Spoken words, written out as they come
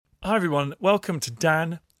Hi everyone, welcome to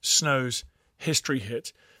Dan Snow's History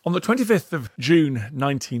Hit. On the 25th of June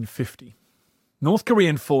 1950, North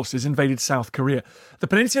Korean forces invaded South Korea. The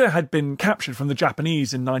peninsula had been captured from the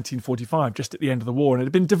Japanese in 1945, just at the end of the war, and it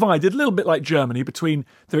had been divided, a little bit like Germany, between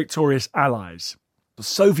the victorious Allies. The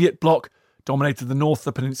Soviet bloc dominated the north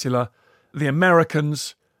of the peninsula. The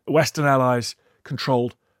Americans, Western Allies,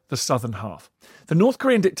 controlled the southern half. The North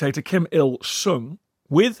Korean dictator Kim Il-sung,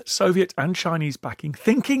 with Soviet and Chinese backing,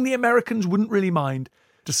 thinking the Americans wouldn't really mind,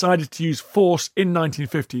 decided to use force in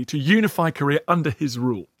 1950 to unify Korea under his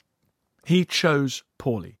rule. He chose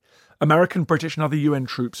poorly. American, British and other UN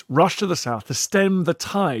troops rushed to the south to stem the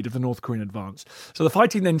tide of the North Korean advance. So the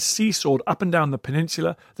fighting then seesawed up and down the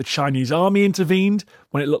peninsula. The Chinese army intervened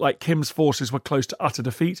when it looked like Kim's forces were close to utter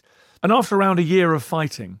defeat. And after around a year of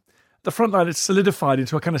fighting, the front line had solidified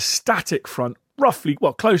into a kind of static front, roughly,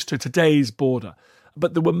 close to today's border.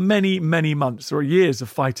 But there were many, many months, there were years of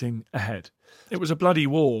fighting ahead. It was a bloody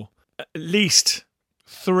war. At least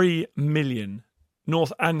 3 million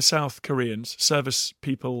North and South Koreans, service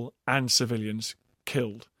people and civilians,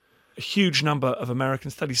 killed. A huge number of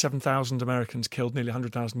Americans, 37,000 Americans killed, nearly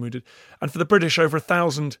 100,000 wounded. And for the British, over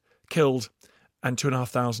 1,000 killed and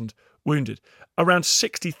 2,500 wounded. Around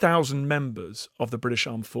 60,000 members of the British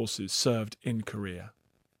Armed Forces served in Korea.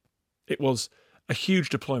 It was a huge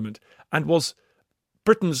deployment and was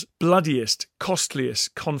Britain's bloodiest,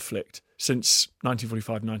 costliest conflict since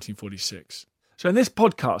 1945-1946. So in this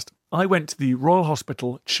podcast, I went to the Royal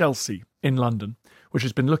Hospital Chelsea in London, which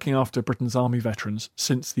has been looking after Britain's army veterans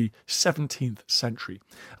since the 17th century.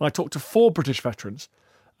 And I talked to 4 British veterans,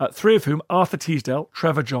 3 of whom, Arthur Teasdale,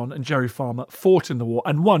 Trevor John and Jerry Farmer, fought in the war,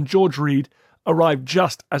 and one, George Reed, arrived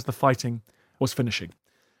just as the fighting was finishing.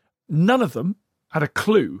 None of them had a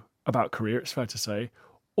clue about Korea, it's fair to say,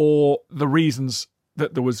 or the reasons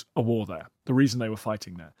that there was a war there, the reason they were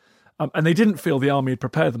fighting there. And they didn't feel the army had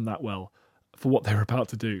prepared them that well for what they were about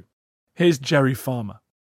to do. Here's Jerry Farmer.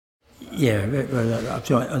 Yeah, I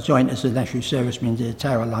joined as a national serviceman to the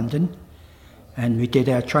Tower of London, and we did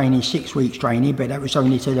our training, 6 weeks training, but that was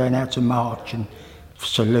only to learn how to march and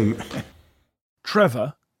salute.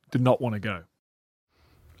 Trevor did not want to go.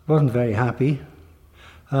 Wasn't very happy.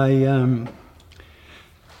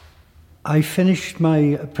 I finished my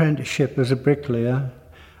apprenticeship as a bricklayer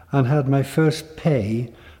and had my first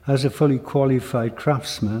pay as a fully qualified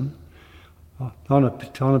craftsman on a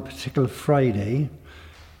particular Friday.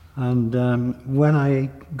 And when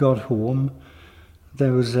I got home,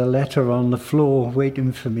 there was a letter on the floor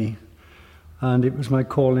waiting for me. And it was my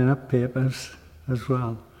calling up papers as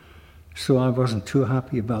well. So I wasn't too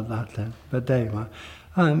happy about that then. But there you are.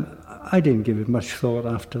 I didn't give it much thought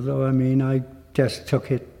after, though. I mean, I just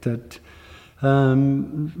took it that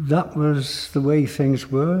that was the way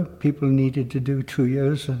things were. People needed to do 2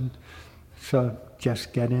 years, and so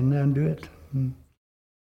just get in there and do it.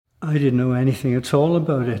 I didn't know anything at all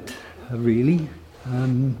about it, really.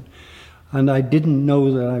 And I didn't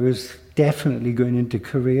know that I was definitely going into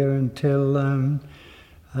Korea until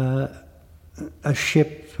a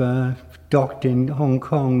ship docked in Hong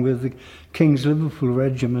Kong with the King's Liverpool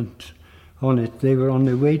Regiment on it. They were on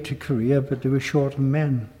their way to Korea, but they were short of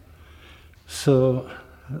men. So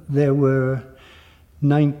there were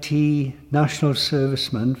 90 national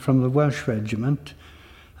servicemen from the Welsh Regiment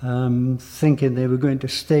thinking they were going to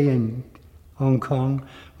stay in Hong Kong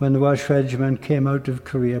when the Welsh Regiment came out of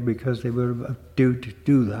Korea because they were due to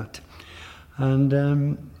do that. And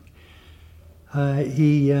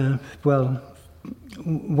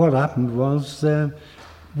what happened was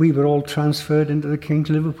we were all transferred into the King's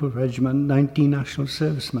Liverpool Regiment, 90 national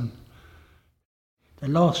servicemen. The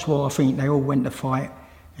last war, I think they all went to fight,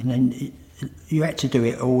 and then you had to do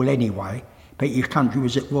it all anyway, but your country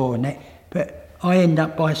was at war and that. But I end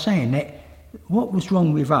up by saying that what was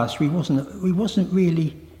wrong with us, it wasn't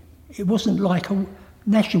like a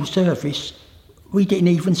national service. We didn't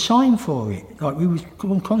even sign for it, like we was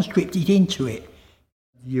conscripted into it.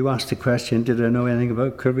 You asked the question, did I know anything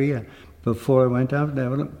about Korea before I went out there?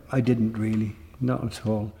 Well, I didn't really, not at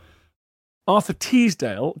all. Arthur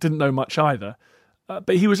Teasdale didn't know much either,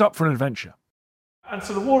 but he was up for an adventure. And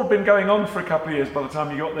so the war had been going on for a couple of years by the time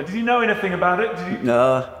you got there. Did you know anything about it?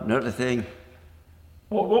 No, not a thing.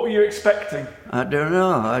 What were you expecting? I don't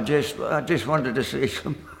know. I just wanted to see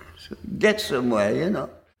get somewhere, you know.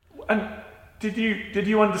 And did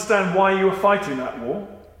you understand why you were fighting that war?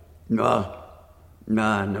 No.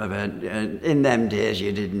 In them days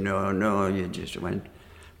you didn't know. No, you just went.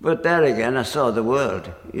 But there again, I saw the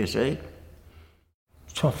world. You see.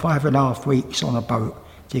 So 5.5 weeks on a boat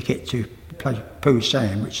to get to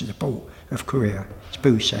Busan, which is the port of Korea. It's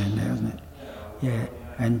Busan now, isn't it? Yeah.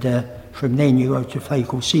 And from then you go to a place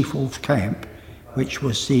called Seaforth Camp, which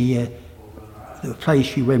was the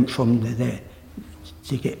place you went from there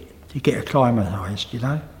to get acclimatised, you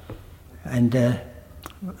know. And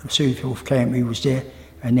Seaforth Camp, we was there,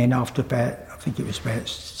 and then after about, I think it was about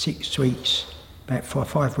 6 weeks, about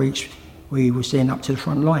 5 weeks, we was then up to the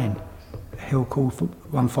front line, a hill called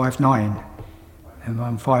 159. And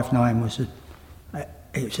 159 was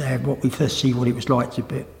what we first see what it was like to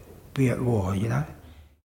be at war, you know.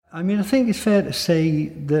 I mean, I think it's fair to say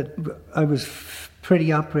that I was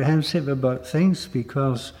pretty apprehensive about things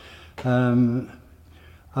because I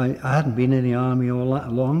hadn't been in the army all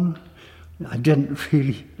that long. I didn't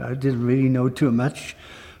really know too much.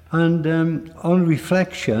 And on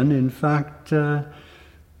reflection, in fact, the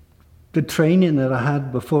training that I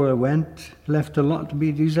had before I went left a lot to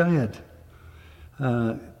be desired.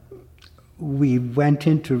 We went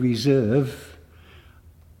into reserve,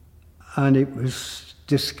 and it was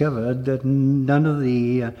discovered that none of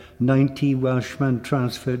the 90 Welshmen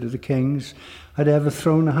transferred to the Kings had ever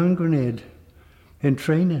thrown a hand grenade in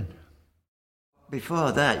training.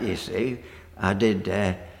 Before that, you see, I did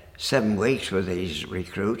 7 weeks with these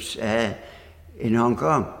recruits in Hong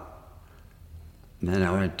Kong. And then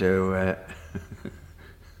I went to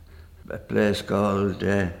a place called,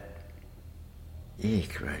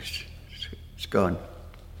 Christ, it's gone.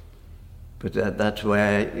 But that's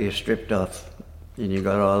where you stripped off and you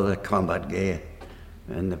got all the combat gear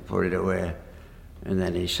and they put it away. And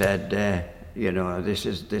then he said, you know, this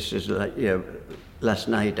is like your last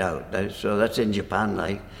night out. So that's in Japan,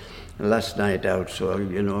 like, last night out. So,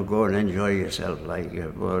 you know, go and enjoy yourself, like,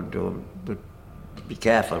 but be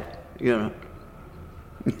careful, you know.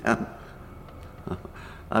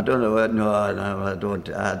 I don't know. No, I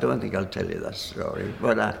don't think I'll tell you that story.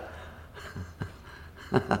 But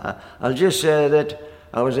I'll just say that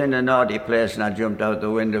I was in a naughty place and I jumped out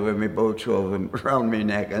the window with my boots around my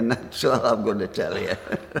neck, and that's all I'm going to tell you.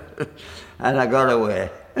 And I got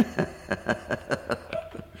away.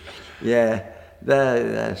 Yeah,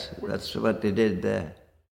 that's what they did there.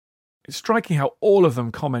 It's striking how all of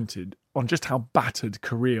them commented on just how battered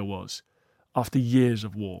Korea was after years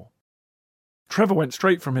of war. Trevor went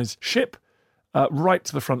straight from his ship right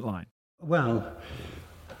to the front line. Well,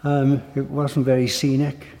 it wasn't very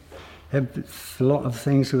scenic. A lot of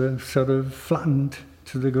things were sort of flattened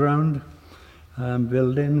to the ground,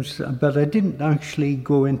 buildings, but I didn't actually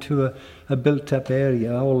go into a built-up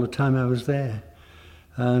area all the time I was there.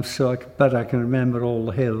 But I can remember all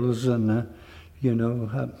the hills and,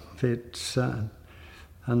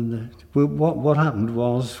 what happened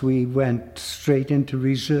was we went straight into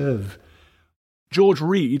reserve. George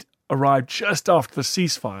Reed arrived just after the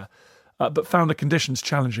ceasefire, but found the conditions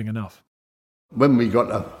challenging enough. When we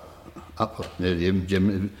got up near the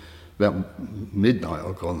gym, about midnight,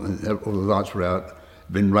 all the lights were out,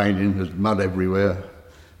 it'd been raining, there's mud everywhere.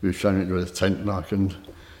 We were shown into a tent, and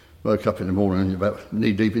woke up in the morning about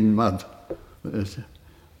knee-deep in mud.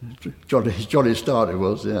 Jolly start it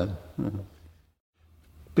was, yeah.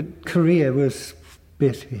 But Korea was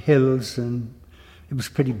bit hills and it was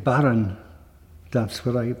pretty barren. That's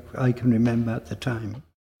what I can remember at the time.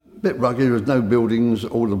 A bit rugged, there was no buildings,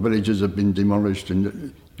 all the villages had been demolished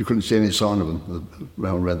and you couldn't see any sign of them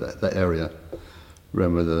around that area,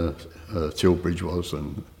 around where the Till Bridge was,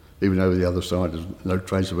 and even over the other side there's no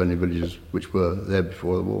trace of any villages which were there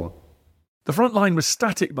before the war. The front line was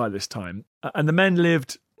static by this time, and the men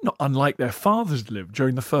lived not unlike their fathers lived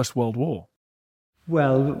during the First World War.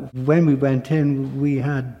 Well, when we went in, we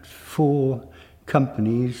had 4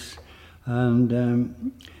 companies, and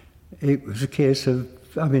it was a case of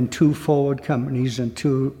having 2 forward companies and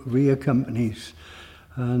 2 rear companies.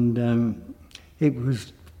 And it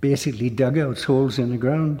was basically dugouts, holes in the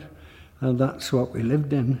ground, and that's what we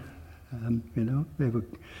lived in. They were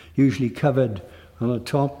usually covered on the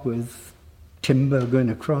top with timber going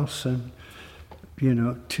across and,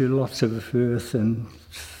 to lots of earth and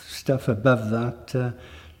stuff above that,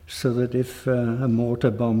 so that if a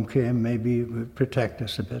mortar bomb came, maybe it would protect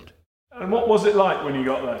us a bit. And what was it like when you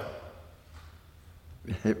got there?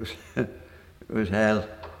 It was hell.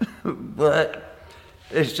 But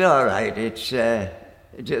it's all right. There's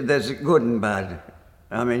good and bad.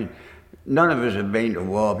 I mean, none of us have been to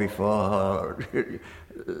war before or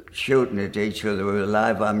shooting at each other with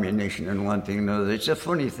live ammunition and one thing and another. It's a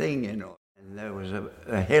funny thing, And there was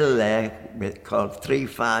a hill there called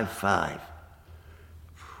 355.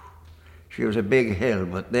 She was a big hill,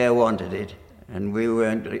 but they wanted it, and we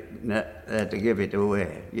weren't there to give it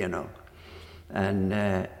away,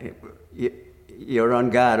 And you're on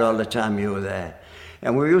guard all the time you were there.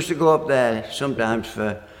 And we used to go up there sometimes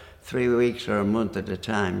for 3 weeks or a month at a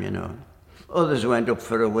time, you know. Others went up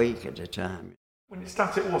for a week at a time. When it's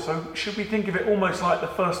static war, so should we think of it almost like the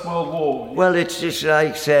First World War? Well, it's just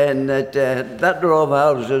like saying that that row of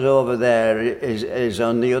houses over there is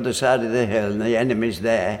on the other side of the hill, and the enemy's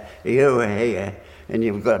there, you are here, and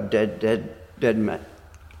you've got dead men.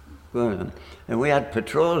 And we had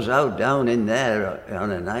patrols out down in there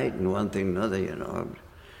on a night and one thing and another, you know.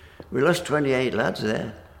 We lost 28 lads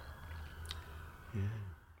there. Yeah.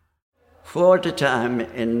 4 at a time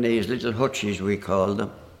in these little hutches, we called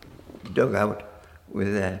them, dugout.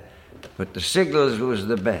 But the signals was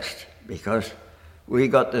the best because we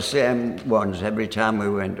got the same ones every time we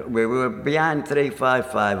went. We were behind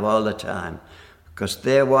 355 all the time because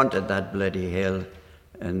they wanted that bloody hill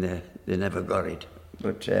and they never got it.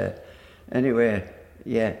 But anyway,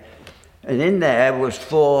 yeah. And in there was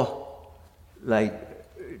 4, like,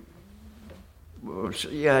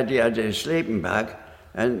 you had a sleeping bag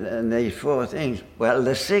and these 4 things. Well,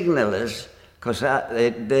 the signallers, because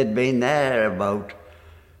they'd been there about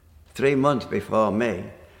 3 months before me,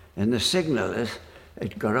 and the signallers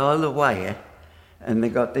had got all the wire, and they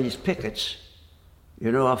got these pickets, you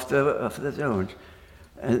know, off the zones,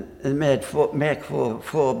 and make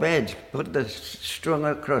 4 beds, put the strung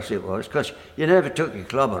across it was, because you never took your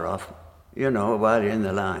clobber off, you know, while you're in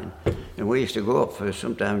the line, and we used to go up for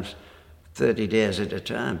sometimes 30 days at a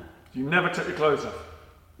time. You never took your clothes off?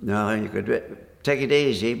 No, you could take it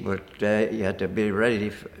easy, but you had to be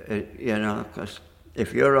ready, you know, because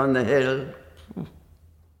if you're on the hill...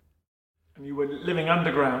 And you were living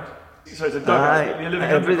underground? So it's a dugout, you're living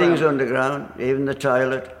everything's underground, even the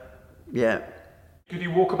toilet, yeah. Could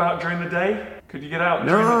you walk about during the day? Could you get out?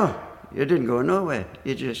 No, you didn't go nowhere.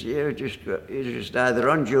 You just either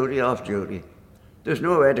on duty or off duty. There's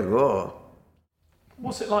nowhere to go.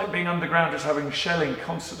 What's it like being underground, just having shelling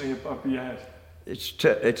constantly above your head? It's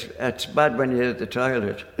bad when you're at the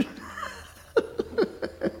toilet.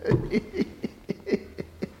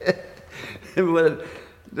 Well,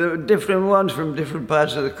 there are different ones from different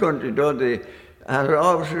parts of the country, don't they? I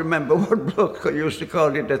always remember one bloke used to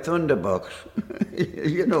call it the thunderbox.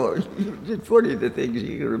 You know, it's funny the things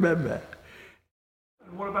you can remember.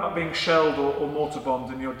 And what about being shelled or mortar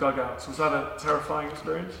bombed in your dugouts? Was that a terrifying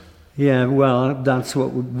experience? Yeah, well, that's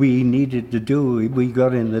what we needed to do. We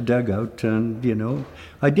got in the dugout and, you know,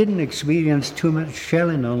 I didn't experience too much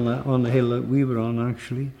shelling on the hill that we were on,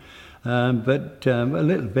 actually. But a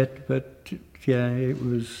little bit, but yeah, it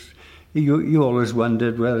was... You always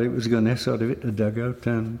wondered whether it was going to sort of hit the dugout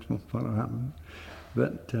and what happened.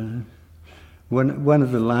 But one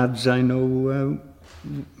of the lads I know,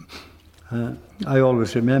 I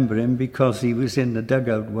always remember him because he was in the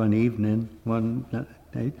dugout one evening, one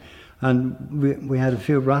night, and we had a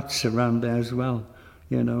few rats around there as well.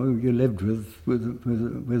 You know, you lived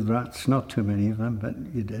with rats, not too many of them, but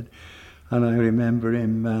you did. And I remember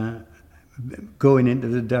him going into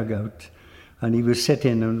the dugout, and he was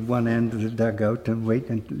sitting on one end of the dugout and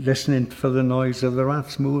waiting, listening for the noise of the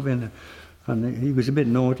rats moving. And he was a bit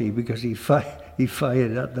naughty because he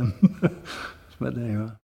fired at them. But there you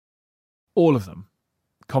are. All of them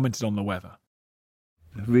commented on the weather.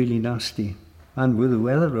 Really nasty. And with the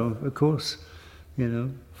weather, of course. You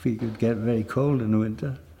know, if you could get very cold in the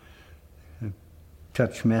winter,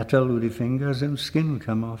 touch metal with your fingers and skin would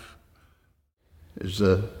come off. It's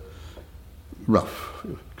rough,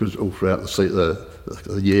 because all throughout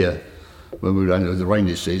the year, when we were in the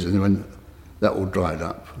rainy season, when that all dried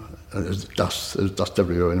up, and there was dust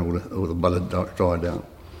everywhere, and all the mud had dried out.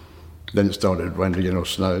 Then it started raining or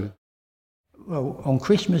snow. Well, on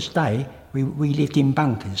Christmas Day, we lived in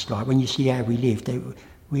bunkers. Like when you see how we lived,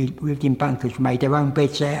 we lived in bunkers. We made our own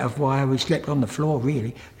beds out of wire. We slept on the floor,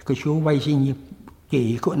 really, because you're always in your gear.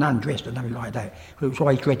 You couldn't undress or nothing like that. But it was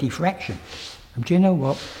always ready for action. And do you know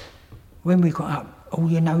what? When we got up, all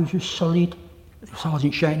your nose was solid. The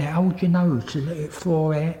sergeant shouting out, hold your nose to let it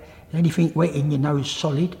thaw out. Anything wet in your nose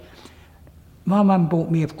solid. My mum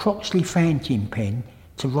bought me a Croxley fountain pen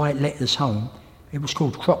to write letters home. It was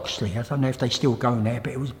called Croxley. I don't know if they still go there,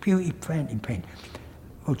 but it was a beauty fountain pen.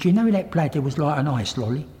 Well, do you know that bladder was like an ice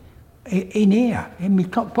lolly? In here, in my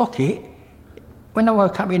top pocket, when I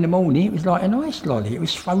woke up in the morning, it was like an ice lolly. It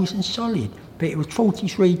was frozen solid, but it was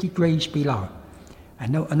 43 degrees below.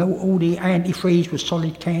 And all the antifreeze was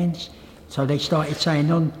solid cans. So they started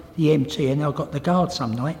saying on the MT, and I got the guard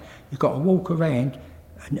some night, you've got to walk around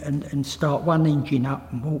and start one engine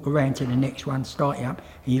up and walk around to the next one, start it up,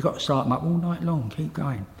 and you've got to start them up all night long, keep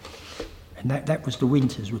going. And that was the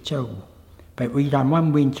winters were terrible. But we done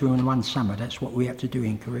one winter and one summer, that's what we had to do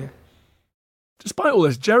in Korea. Despite all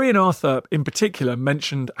this, Jerry and Arthur in particular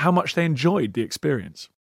mentioned how much they enjoyed the experience.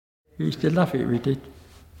 We used to love it, we did.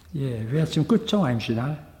 Yeah, we had some good times, you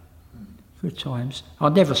know. Good times. I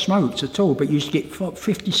never smoked at all, but used to get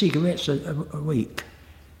 50 cigarettes a week.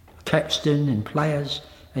 Capstan and Players,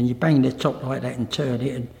 and you bang the top like that and turn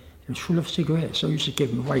it, and it was full of cigarettes. So I used to give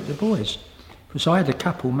them away to the boys. Because I had a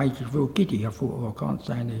couple made me real giddy. I thought, oh, I can't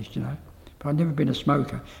stand these, you know. But I've never been a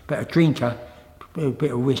smoker. But a drinker, a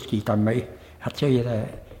bit of whiskey done me, I'll tell you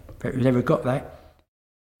that. But we never got that.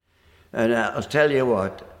 And I'll tell you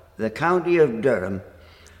what, the county of Durham,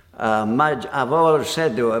 I've always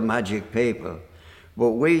said they were magic people,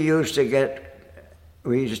 but we used to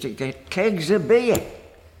get kegs of beer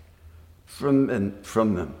from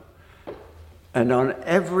them. And on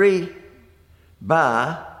every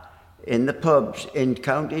bar in the pubs in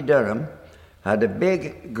County Durham had a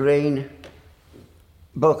big green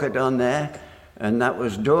bucket on there, and that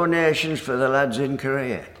was donations for the lads in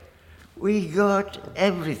Korea. We got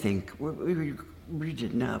everything. We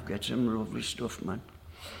did now get some lovely stuff, man.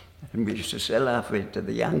 And we used to sell half it to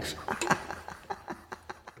the Yanks.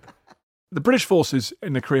 The British forces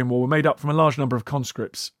in the Korean War were made up from a large number of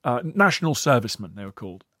conscripts, national servicemen they were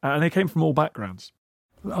called, and they came from all backgrounds.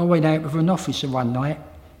 I went out with an officer one night.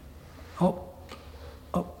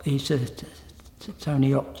 He's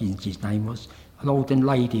Tony Hopkins, his name was. A Lord and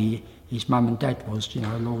Lady, his mum and dad was, you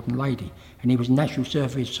know, a Lord and Lady. And he was a National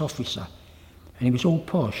Service officer. And he was all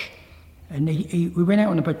posh. And we went out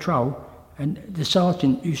on a patrol, and the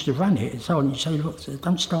sergeant used to run it. The sergeant used to say, look,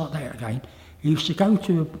 don't start that again. He used to go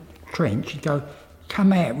to a trench, he'd go,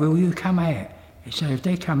 come out, will you come out? He said, if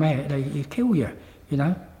they come out, they kill you, you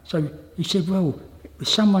know. So he said, well,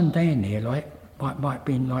 there's someone down there, like, might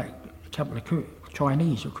be like a couple of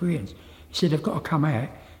Chinese or Koreans. He said, they've got to come out.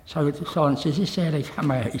 So the sergeant says, this is how they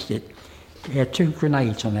come out. He said, we had 2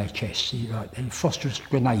 grenades on their chests, like phosphorus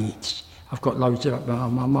grenades. I've got loads of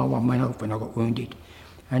them. My one went off when I got wounded.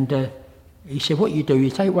 And he said, what you do, you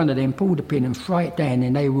take one of them, pull the pin and fry it down,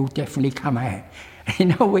 and they will definitely come out. You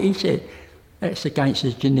know what he said? That's against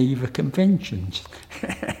the Geneva Conventions.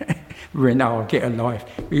 Renard, get a life.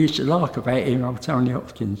 We used to laugh about him, old Tony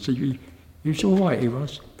Hopkins. So he was all right, he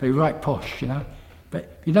was. But he was right posh, you know.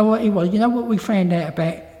 But you know what he was? You know what we found out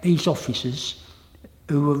about these officers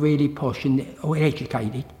who were really posh and or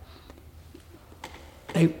educated?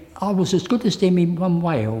 I was as good as them in one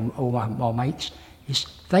way, all my mates, is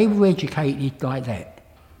they were educated like that,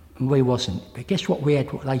 and we wasn't. But guess what we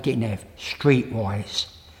had, what they didn't have? Streetwise.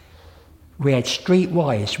 We had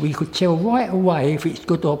streetwise. We could tell right away if it's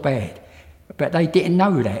good or bad. But they didn't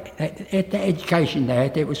know that. The education they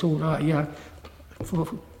had, it was all right, you know.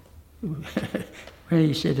 When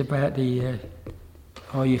he said about the,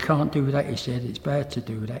 oh, you can't do that, he said, it's bad to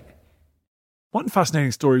do that. One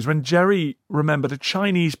fascinating story is when Jerry remembered a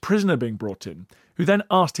Chinese prisoner being brought in, who then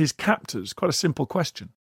asked his captors quite a simple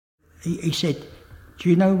question. He said, do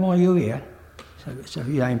you know why you're here? So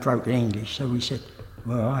he ain't broken English. So we said,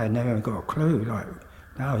 well, I never got a clue. Like,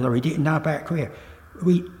 no, we didn't know about Korea.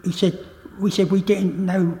 We said we didn't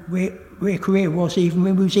know where Korea was even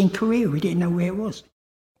when we was in Korea. We didn't know where it was.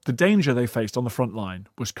 The danger they faced on the front line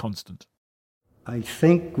was constant. I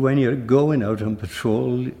think when you're going out on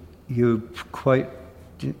patrol, you're quite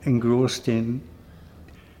engrossed in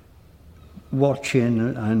watching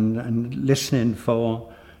and listening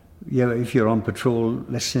for, if you're on patrol,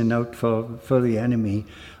 listening out for the enemy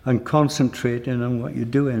and concentrating on what you're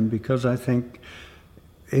doing, because I think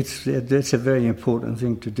it's a very important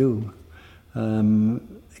thing to do.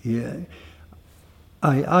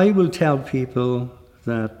 I will tell people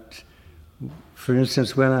that, for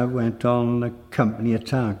instance, when I went on a company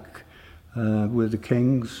attack with the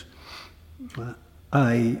Kings,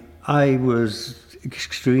 I was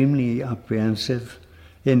extremely apprehensive.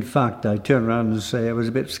 In fact, I turned around and say I was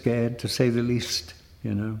a bit scared, to say the least,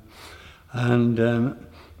 you know. And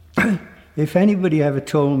if anybody ever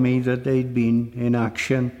told me that they'd been in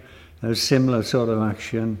action, a similar sort of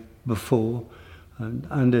action before,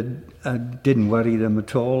 and it didn't worry them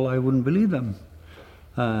at all, I wouldn't believe them.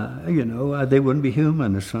 They wouldn't be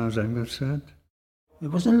human as far as I'm concerned. There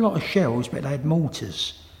wasn't a lot of shells, but they had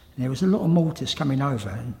mortars. And there was a lot of mortars coming over,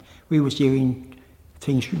 and we was hearing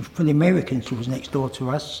things from the Americans who was next door to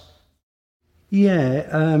us. Yeah,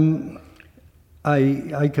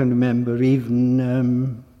 I can remember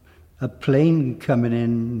even a plane coming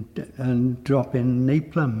in and dropping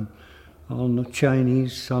napalm on the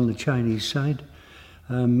Chinese side.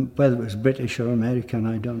 Whether it was British or American,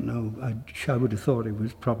 I don't know. I would have thought it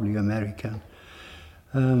was probably American.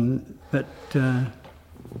 But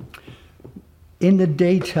in the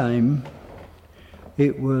daytime,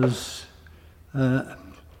 it was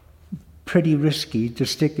pretty risky to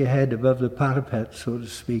stick your head above the parapet, so to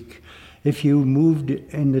speak. If you moved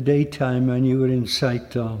in the daytime and you were in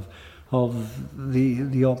sight of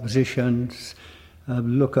the opposition's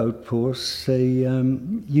lookout posts,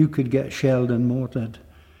 you could get shelled and mortared.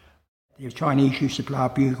 The Chinese used to blow a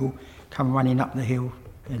bugle, come running up the hill,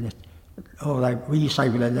 and we used to say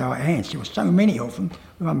with their right hands. There were so many of them,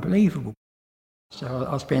 they were unbelievable. So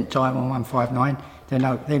I spent time on 159.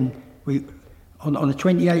 Then we, on the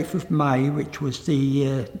 28th of May, which was the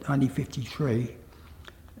year 1953,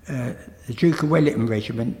 the Duke of Wellington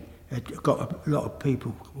Regiment had got a lot of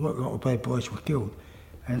people, a lot of bad boys were killed,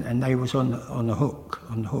 and they was on the hook.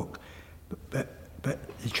 But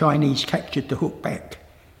the Chinese captured the hook back.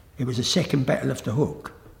 It was the second battle of the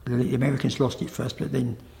hook. The Americans lost it first, but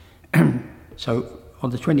then so on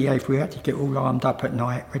the 28th we had to get all armed up at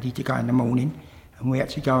night, ready to go in the morning, and we had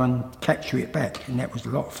to go and capture it back, and that was a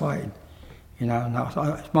lot of fighting, you know. And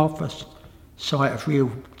it's my first sight of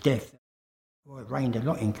real death. Well, it rained a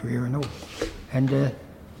lot in Korea and all, and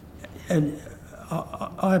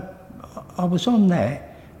I was on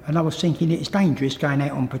that, and I was thinking it's dangerous going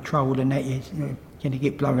out on patrol, and that you're going to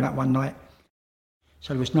get blown up one night.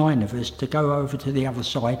 So there was 9 of us to go over to the other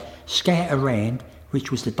side, scout around, which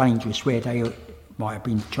was the dangerous where they might have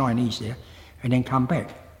been Chinese there, and then come back.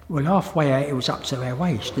 Well, halfway out it was up to our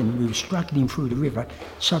waist, and we were struggling through the river.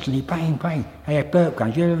 Suddenly, bang, bang, they had burp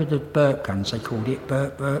guns. You ever the burp guns, they called it,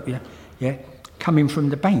 burp, yeah, coming from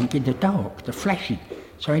the bank in the dark, the flashing.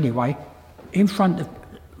 So anyway, in front of,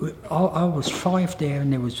 I was 5 there,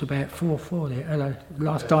 and there was about 4 there. Hello,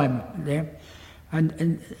 last time there,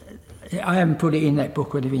 and I haven't put it in that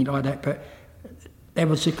book or anything like that, but there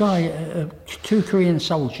was a guy, 2 Korean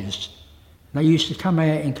soldiers. They used to come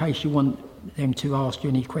out in case you want them to ask you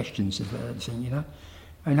any questions of thing, you know.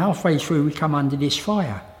 And halfway through, we come under this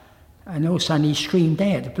fire, and all of a sudden he screamed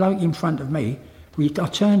out. The bloke in front of me, I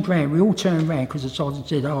turned round. We all turned round because the sergeant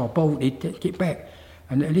said, "Oh, I bolted, get back."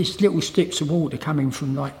 And these little strips of water coming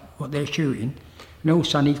from like what they're shooting, and all of a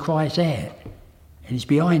sudden he cries out. And he's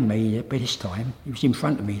behind me by this time. He was in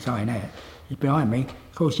front of me going out. He's behind me.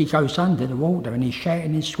 Of course, he goes under the water and he's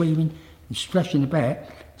shouting and screaming and splashing about.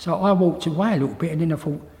 So I walked away a little bit, and then I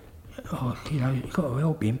thought, oh, you know, you've got to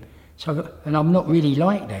help him. So, and I'm not really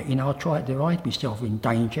like that, you know. I tried to hide myself in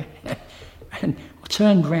danger. And I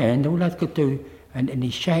turned round, all I could do, and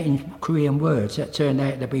he's shouting Korean words that turned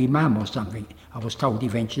out to be mum or something, I was told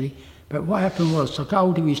eventually. But what happened was, I got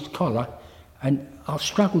hold of his collar, and I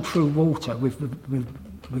struggled through water with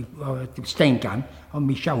the Sten gun on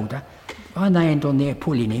my shoulder, one hand on there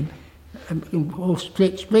pulling him, and all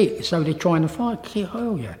split, so they're trying to fight,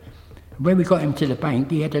 oh yeah. And when we got him to the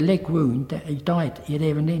bank, he had a leg wound that he died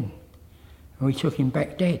there and then. And we took him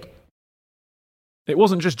back dead. It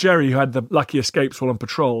wasn't just Jerry who had the lucky escapes while on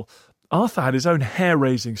patrol. Arthur had his own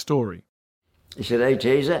hair-raising story. He said, "Hey,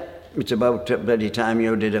 Teaser, it's about bloody time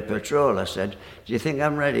you did a patrol." I said, "Do you think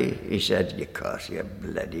I'm ready?" He said, "Of course you're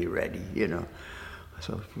bloody ready, you know." I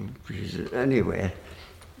thought, anyway,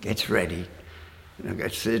 gets ready, and I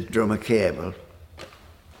gets the drummer cable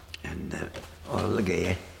and all the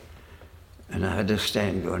gear, and I had a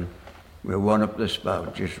Sten gun with one up the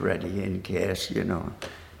spout just ready in case, you know.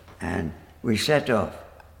 And we set off,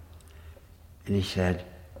 and he said,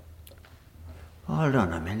 "Hold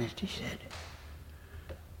on a minute," he said.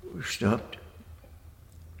 We stopped.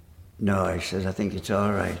 "No," he says, "I think it's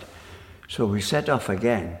all right." So we set off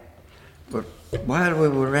again. But while we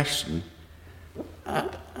were resting,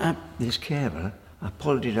 this cable, I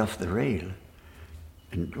pulled it off the rail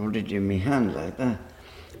and held it in my hand like that,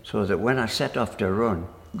 so that when I set off to run,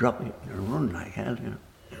 drop it and run like hell, you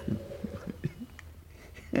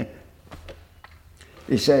know.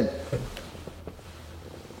 He said,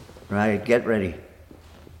 "Right, get ready.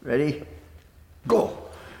 Ready? Go."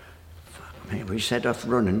 We set off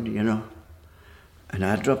running, you know, and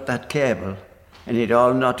I dropped that cable, and it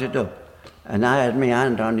all knotted up, and I had my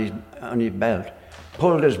hand on his belt,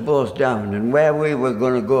 pulled us both down, and where we were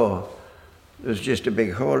going to go, there was just a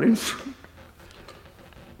big hole in front.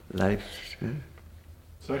 Life.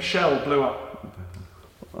 So a shell blew up.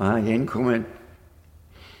 Incoming.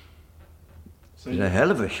 It was a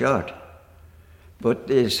hell of a shot. But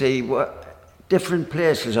you see, different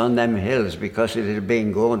places on them hills, because it had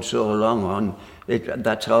been going so long on,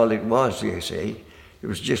 that's all it was, you see. It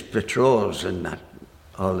was just patrols and that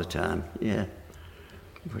all the time, yeah.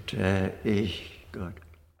 But God.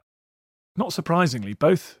 Not surprisingly,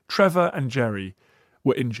 both Trevor and Jerry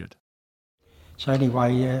were injured. So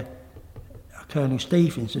anyway, Colonel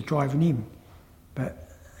Stevens was driving him, but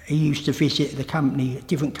he used to visit the company, a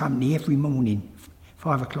different company, every morning,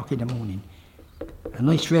 5 o'clock in the morning. And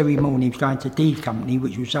this very morning he was going to D Company,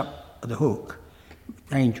 which was up the Hook,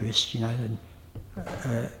 dangerous, you know,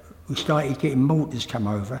 and we started getting mortars come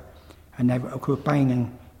over, and they were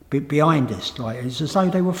banging behind us, like it's as though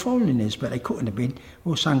they were following us, but they couldn't have been.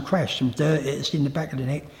 All of a sudden crashed, some dirt hit us in the back of the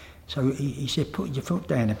neck. So he said, put your foot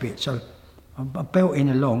down a bit. So I belting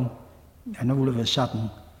along, and all of a sudden,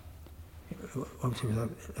 it was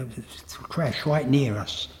a crash right near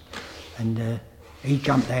us. And he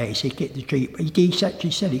jumped out, he said, get the Jeep. He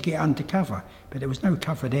actually said he'd get under cover, but there was no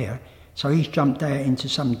cover there. So he jumped out into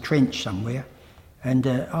some trench somewhere, and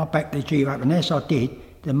I backed the Jeep up, and as I did,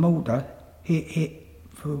 the mortar hit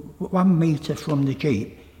for 1 metre from the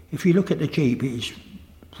Jeep. If you look at the Jeep,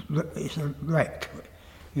 it's a wreck,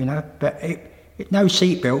 you know, but it no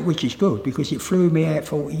seatbelt, which is good, because it flew me out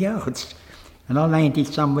 40 yards. And I landed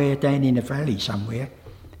somewhere down in the valley somewhere,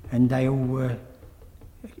 and they all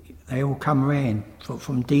come around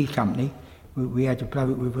from D Company. We had a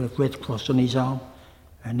bloke with a Red Cross on his arm,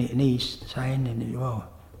 and he's saying, well,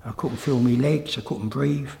 I couldn't feel my legs, I couldn't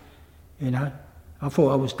breathe, you know. I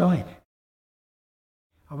thought I was dying.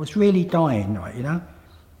 I was really dying, like, you know.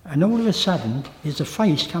 And all of a sudden, there's a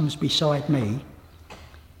face comes beside me,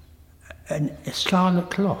 and a scarlet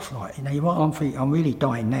cloth, like, you know, what I'm thinking, I'm really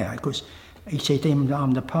dying now, because he said,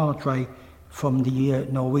 I'm the Padre from the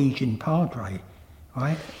Norwegian Padre,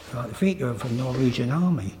 right? Like the figure of the Norwegian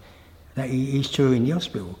army, that he's touring the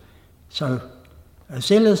hospital. So, as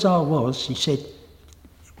ill as I was, he said,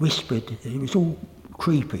 whispered, it was all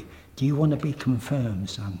creepy, do you want to be confirmed,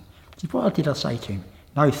 son? I said, what did I say to him?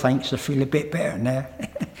 No thanks, I feel a bit better now.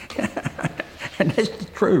 And that's the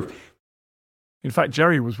truth. In fact,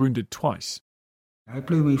 Jerry was wounded twice. It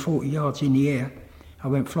blew me 40 yards in the air. I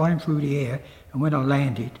went flying through the air, and when I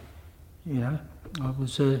landed, you know, I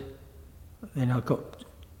was, then I got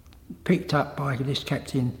picked up by this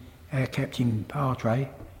captain, Captain Padre,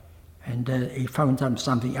 and he phoned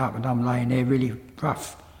something up, and I'm laying there really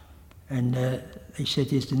rough. And he said,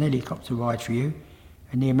 there's an helicopter ride for you.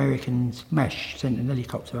 And the Americans, MASH, sent an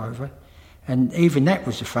helicopter over. And even that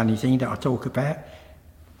was a funny thing that I talk about.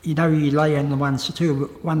 You know, you lay on the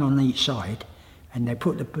one on each side, and they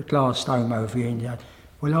put the glass dome over you. And,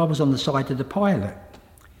 well, I was on the side of the pilot,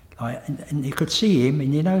 like, and you could see him,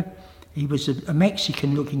 and you know, he was a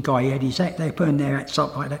Mexican-looking guy. He had his hat, they put him there,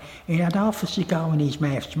 something like that. He had half a cigar in his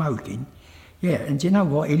mouth, smoking. Yeah, and you know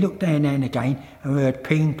what? He looked down there and again, and heard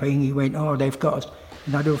ping, ping. He went, oh, they've got us.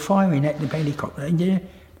 And they were firing at the helicopter. And, you know,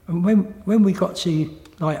 and when we got to,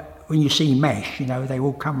 like, when you see MASH, you know, they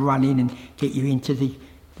all come running and get you into the,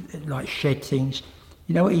 like, shed things.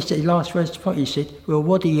 You know what he said, last words, he said, well,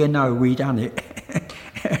 what do you know, we done it.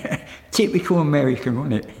 Typical American,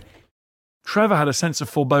 wasn't it? Trevor had a sense of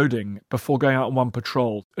foreboding before going out on one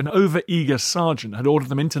patrol. An over-eager sergeant had ordered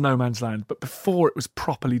them into no man's land, but before it was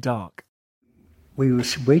properly dark. We were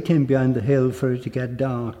waiting behind the hill for it to get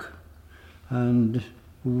dark. And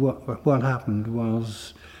what happened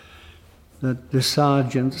was that the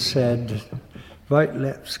sergeant said, right,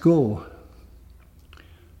 let's go.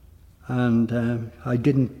 And I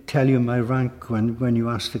didn't tell you my rank when you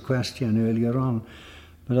asked the question earlier on,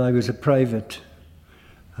 but I was a private.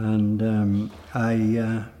 And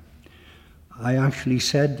I actually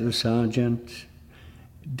said to the sergeant,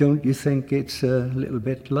 don't you think it's a little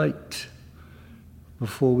bit light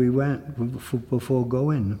before we went, before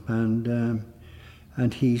going?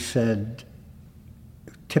 And he said,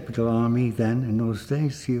 typical army then in those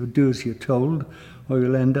days, you do as you're told or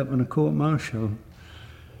you'll end up in a court-martial.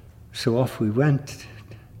 So off we went.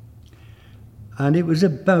 And it was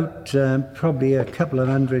about probably a couple of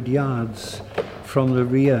 100 yards from the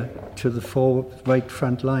rear to the right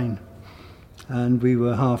front line. And we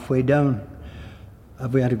were halfway down.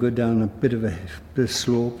 We had to go down a bit of a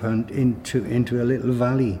slope and into a little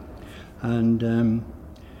valley. And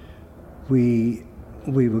we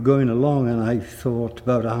were going along, and I thought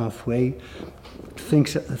about halfway, I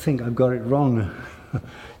think I've got it wrong,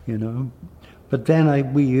 you know. But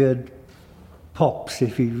then we heard pops.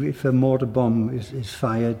 If a mortar bomb is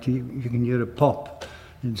fired, you can hear a pop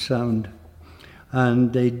in sound.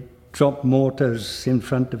 And they dropped mortars in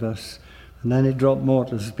front of us, and then they dropped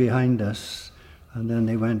mortars behind us, and then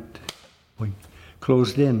they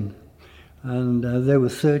closed in. And there were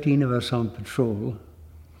 13 of us on patrol.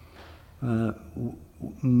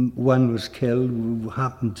 One was killed, who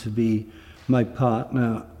happened to be my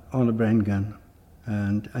partner on a Bren gun.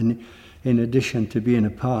 And in addition to being a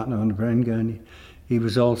partner on a Bren gun, he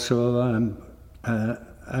was also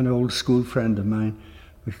an old school friend of mine,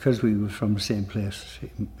 because we were from the same place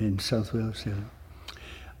in South Wales.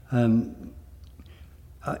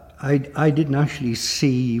 I didn't actually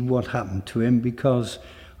see what happened to him because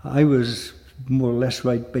I was more or less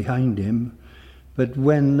right behind him. But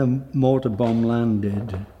when the mortar bomb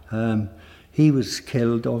landed, he was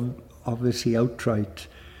killed, obviously outright.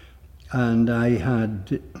 And I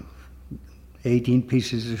had 18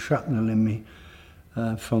 pieces of shrapnel in me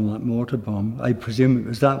from that mortar bomb. I presume it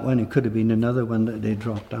was that one. It could have been another one that they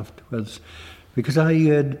dropped afterwards. Because I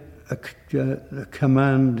heard a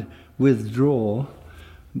command, withdraw,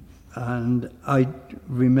 and I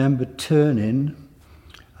remember turning,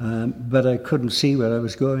 but I couldn't see where I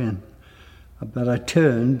was going. But I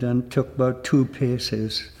turned and took about 2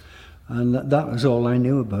 paces, and that was all I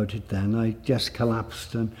knew about it then. I just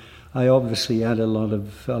collapsed, and I obviously had I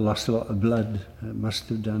lost a lot of blood. It must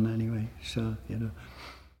have done anyway, so, you know.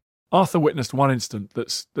 Arthur witnessed one incident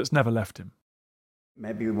that's never left him.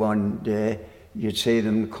 Maybe one day you'd see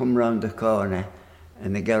them come round the corner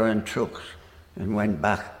and they got on trucks and went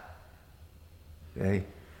back. Okay?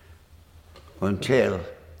 Until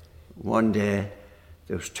one day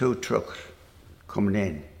there was 2 trucks coming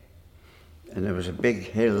in and there was a big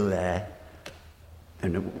hill there,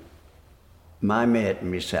 and my mate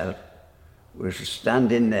and myself was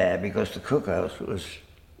standing there because the cookhouse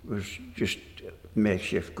was just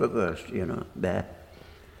makeshift cookhouse, you know, there.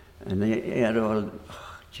 And he had all,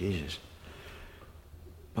 Jesus,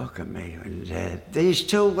 look at me. And these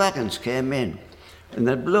 2 wagons came in, and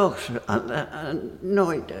the blokes,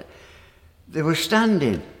 they were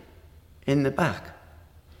standing in the back,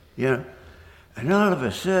 you know. And all of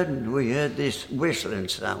a sudden, we heard this whistling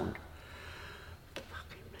sound.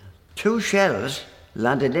 2 shells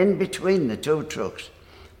landed in between the 2 trucks.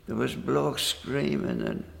 There was blokes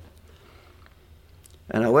screaming,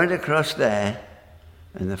 and I went across there,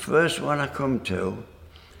 and the first one I come to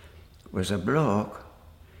was a bloke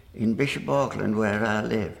in Bishop Auckland where I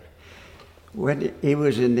lived. When he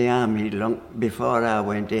was in the army long before I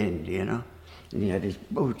went in, you know, and he had his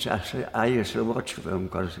boots. I used to watch for him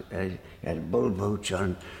because he had bull boots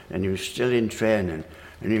on, and he was still in training.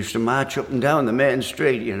 And he used to march up and down the main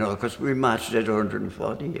street, you know, because we marched at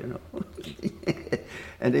 140, you know.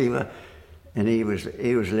 and he was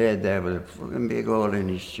laid there with a fucking big hole in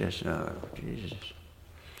his chest. Oh, Jesus.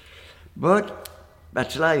 But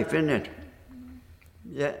that's life, isn't it?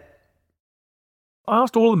 Yeah. I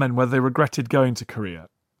asked all the men whether they regretted going to Korea,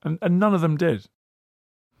 and none of them did.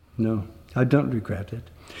 No, I don't regret it.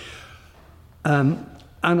 And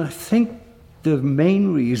I think the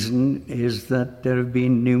main reason is that there have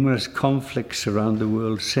been numerous conflicts around the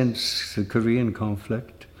world since the Korean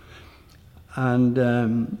conflict. And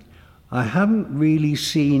I haven't really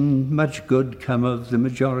seen much good come of the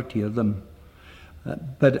majority of them.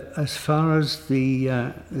 But as far as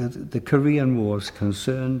the Korean War is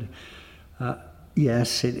concerned,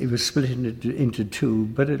 yes, it was split into 2,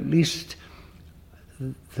 but at least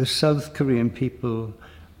the South Korean people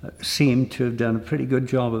seem to have done a pretty good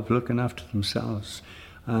job of looking after themselves.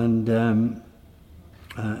 And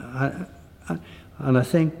I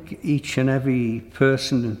think each and every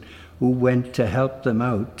person who went to help them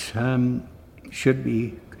out should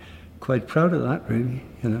be quite proud of that, really,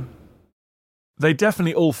 you know. They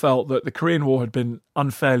definitely all felt that the Korean War had been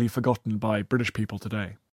unfairly forgotten by British people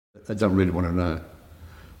today. They don't really want to know.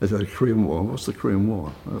 They say, the Korean War, what's the Korean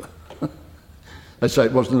War? They say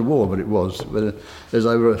it wasn't a war, but it was. There's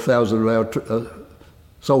over 1,000 of our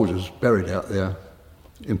soldiers buried out there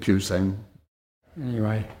in Pusan.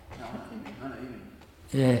 Anyway,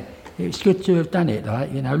 yeah, it's good to have done it,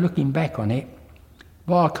 like, you know, looking back on it.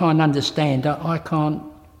 Well, I can't understand,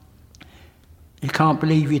 you can't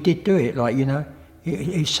believe you did do it, like, you know.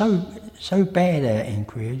 It's so bad out in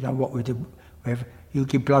Korea, you know, what with you'll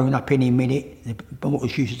get blown up any minute, the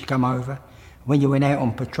mortars used to come over. When you went out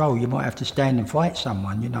on patrol, you might have to stand and fight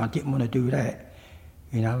someone, you know. I didn't want to do that,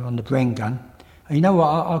 you know, on the Bren gun. And you know what,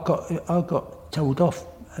 I got told off.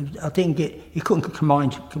 I didn't get, you couldn't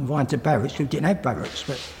confined to barracks, we didn't have barracks,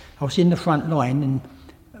 but I was in the front line and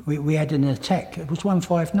we had an attack. It was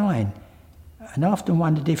 159. And I often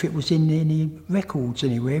wondered if it was in any records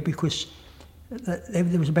anywhere, because there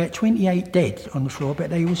was about 28 dead on the floor,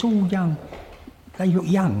 but they was all young. They looked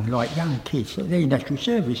young, like young kids. They're in national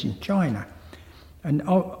service in China. And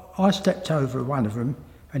I stepped over one of them,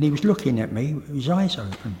 and he was looking at me with his eyes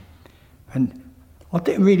open. And I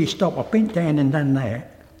didn't really stop. I bent down and done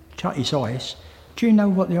that, shut his eyes. Do you know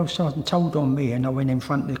what the old sergeant told on me? And I went in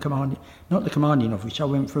front of not the commanding officer, I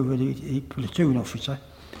went through with the platoon officer,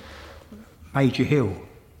 Major Hill.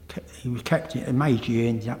 He was captain, Major he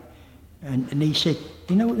ended up. And he said,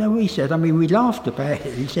 you know what he said? I mean, we laughed about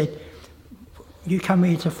it. He said, you come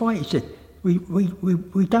here to fight. He said,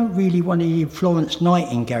 we don't really want any Florence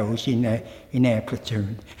Nightingales in our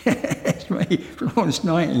platoon. That's me, Florence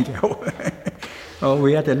Nightingale. Oh,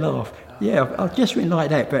 we had a laugh. Yeah, I just went like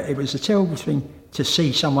that, but it was a terrible thing to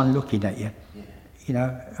see someone looking at you. You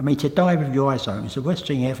know, I mean, to die with your eyes open is the worst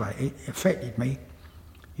thing ever. It affected me,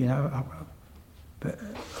 you know, but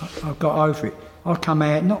I got over it. I come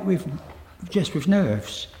out not just with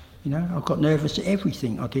nerves, you know. I got nervous at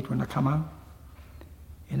everything I did when I come home,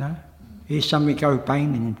 you know. Here's something go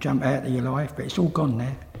bang and jump out of your life, but it's all gone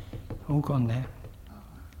now,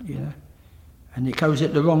 you know. And it goes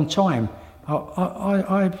at the wrong time.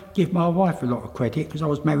 I give my wife a lot of credit because I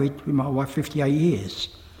was married with my wife 58 years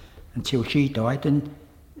until she died, and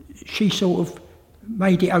she sort of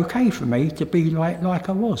made it okay for me to be like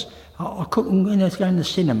I was. I couldn't, when I was going to the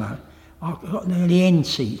cinema, I got the end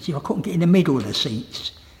seats. I couldn't get in the middle of the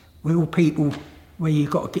seats with all people where you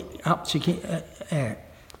got to get up to get out.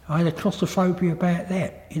 I had a claustrophobia about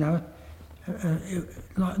that, you know.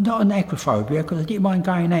 Like, not an agoraphobia, because I didn't mind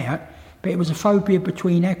going out, but it was a phobia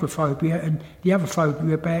between agoraphobia and the other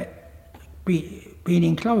phobia about being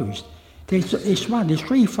enclosed. There's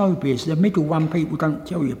three phobias. The middle one people don't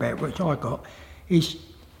tell you about, which I got, is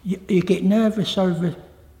you get nervous over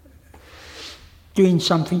doing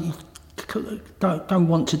something you don't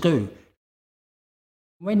want to do.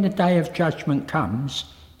 When the day of judgment comes,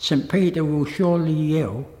 St. Peter will surely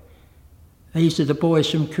yell, these are the boys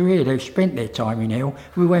from Korea, they've spent their time in hell.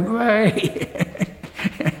 We went, way!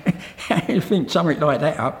 You think something like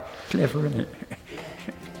that up, clever, isn't it?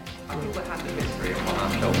 I think we'll have the history upon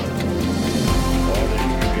our shoulders. All the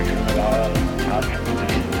information about our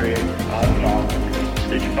history, our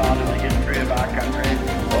songs, each part of the history of our country,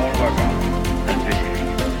 all work on and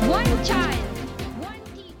finish. One child, one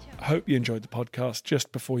teacher. I hope you enjoyed the podcast.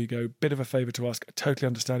 Just before you go, bit of a favour to ask. I totally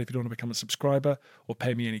understand if you don't want to become a subscriber or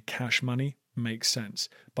pay me any cash money. Makes sense.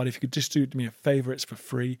 But if you could just do me a favour, it's for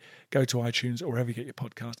free. Go to iTunes or wherever you get your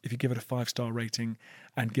podcast. If you give it a 5-star rating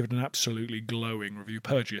and give it an absolutely glowing review,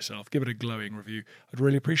 purge yourself, give it a glowing review. I'd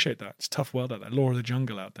really appreciate that. It's a tough world out there, law of the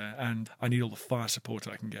jungle out there, and I need all the fire support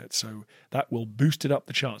I can get. So that will boost it up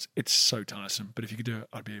the charts. It's so tiresome. But if you could do it,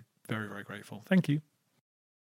 I'd be very, very grateful. Thank you.